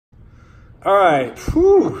All right,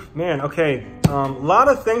 whew, man, okay. A lot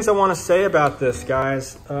of things I wanna say about this,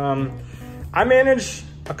 guys. I manage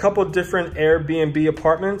a couple different Airbnb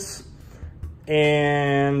apartments,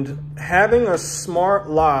 and having a smart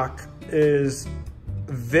lock is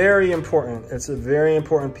very important. It's a very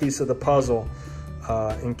important piece of the puzzle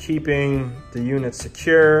in keeping the unit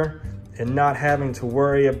secure and not having to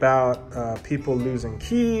worry about people losing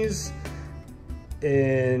keys,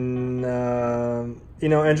 and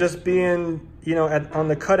and just being on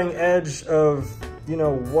the cutting edge of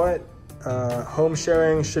what home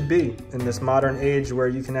sharing should be in this modern age, where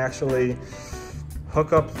you can actually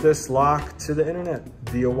hook up this lock to the internet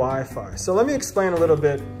via Wi-Fi. So let me explain a little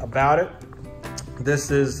bit about it. This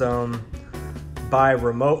is by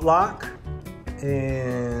Remotelock,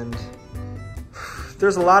 and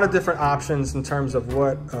there's a lot of different options in terms of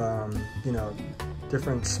what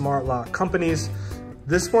different smart lock companies.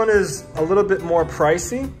 This one is a little bit more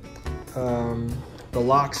pricey, the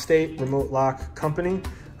Lockstate Remotelock company,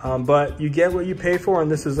 but you get what you pay for, and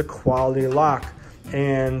this is a quality lock.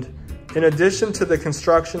 And in addition to the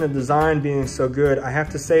construction and design being so good, I have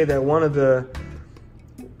to say that one of the,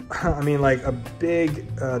 a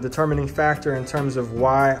big determining factor in terms of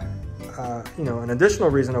why, an additional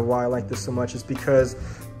reason of why I like this so much is because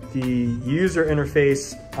the user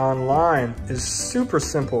interface online is super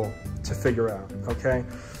simple to figure out, okay?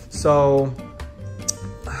 So,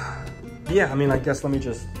 yeah, I guess let me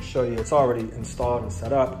just show you. It's already installed and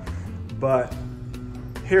set up, but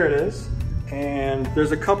here it is. And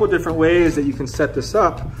there's a couple different ways that you can set this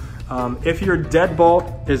up. If your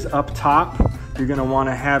deadbolt is up top, you're gonna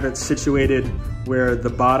wanna have it situated where the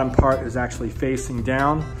bottom part is actually facing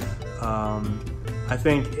down. I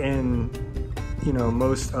think in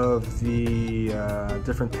most of the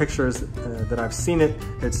different pictures that I've seen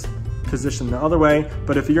it's positioned the other way.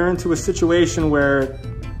 But if you're into a situation where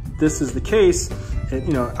this is the case,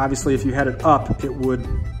 obviously if you had it up, it would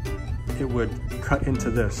cut into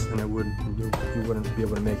this, and you wouldn't be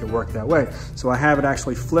able to make it work that way. So I have it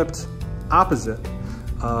actually flipped opposite.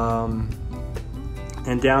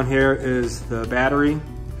 And down here is the battery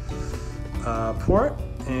port,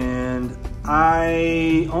 and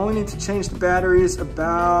I only need to change the batteries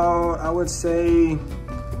about, I would say,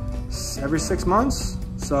 every 6 months.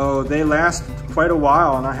 So they last quite a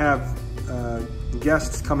while, and I have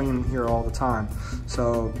guests coming in here all the time.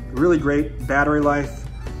 So really great battery life.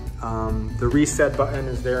 The reset button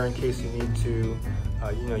is there in case you need to,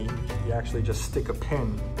 you actually just stick a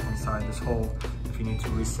pin inside this hole if you need to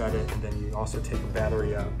reset it, and then you also take a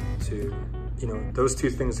battery out to, those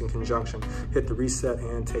two things in conjunction. Hit the reset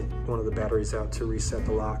and take one of the batteries out to reset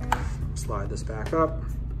the lock. Slide this back up.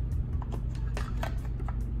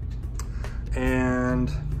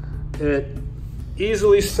 And it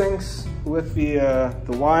easily syncs with the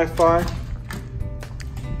Wi-Fi.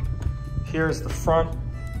 Here's the front.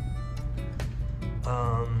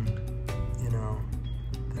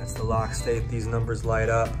 That's the Lockstate. These numbers light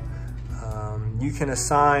up. You can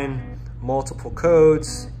assign multiple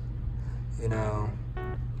codes, and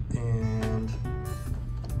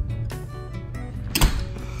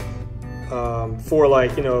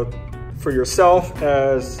for yourself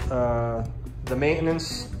as the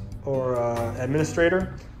maintenance or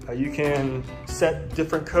administrator, you can set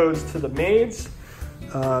different codes to the maids,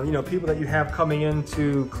 people that you have coming in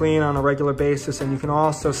to clean on a regular basis, and you can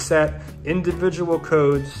also set individual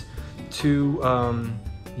codes to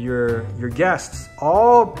your guests,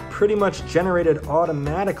 all pretty much generated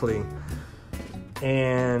automatically,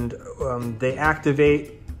 and they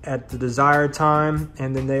activate at the desired time,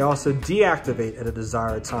 and then they also deactivate at a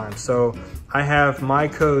desired time. So I have my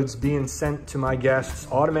codes being sent to my guests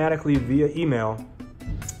automatically via email,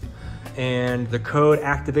 and the code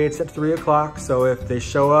activates at 3 o'clock. So if they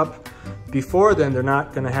show up before then, they're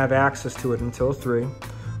not gonna have access to it until 3,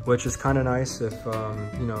 which is kind of nice if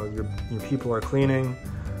your people are cleaning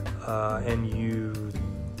and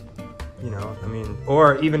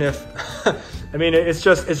or even if, it's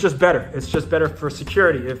just better. It's just better for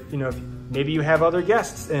security. If maybe you have other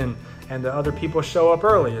guests in and the other people show up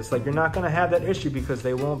early, it's like you're not gonna have that issue because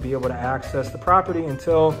they won't be able to access the property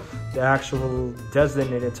until the actual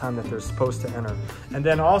designated time that they're supposed to enter. And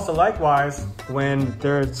then also likewise, when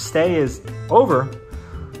their stay is over,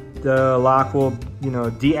 the lock will,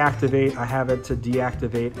 deactivate. I have it to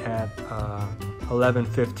deactivate at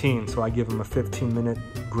 11:15, so I give them a 15-minute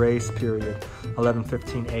grace period.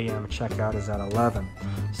 11:15 a.m. checkout is at 11.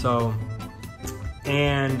 So,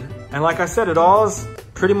 and like I said, it all is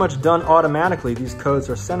pretty much done automatically. These codes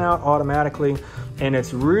are sent out automatically, and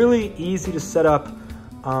it's really easy to set up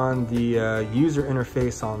on the user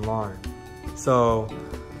interface online. So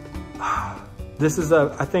This is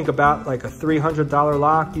I think about like a $300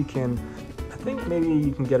 lock. You can, I think maybe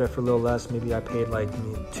you can get it for a little less. Maybe I paid like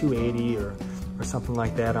 $280 or something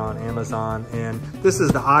like that on Amazon. And this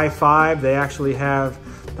is the i5. They actually have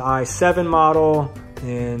the i7 model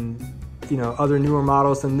and, you know, other newer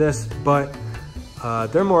models than this, but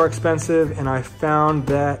they're more expensive. And I found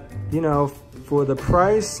that, you know, for the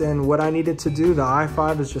price and what I needed to do, the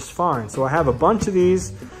i5 is just fine. So I have a bunch of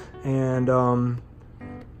these, and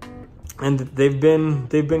they've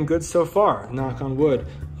been good so far, knock on wood.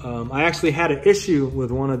 I actually had an issue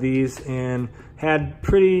with one of these and had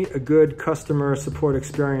a good customer support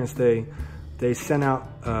experience. They sent out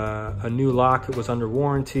a new lock. It was under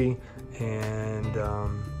warranty, and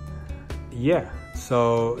yeah.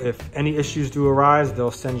 So if any issues do arise,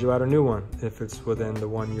 they'll send you out a new one if it's within the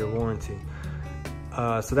 1-year warranty.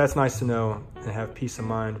 So that's nice to know and have peace of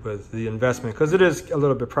mind with the investment, because it is a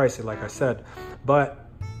little bit pricey, like I said. But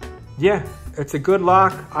yeah, it's a good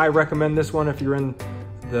lock. I recommend this one if you're in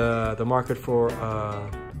the market for a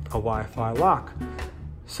Wi-Fi lock.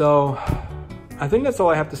 So I think that's all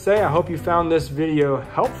I have to say. I hope you found this video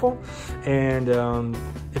helpful, and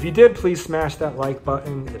if you did, please smash that like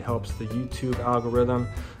button. It helps the YouTube algorithm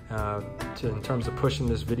in terms of pushing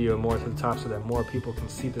this video more to the top so that more people can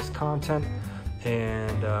see this content.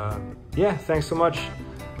 And yeah, thanks so much,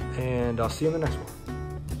 and I'll see you in the next one.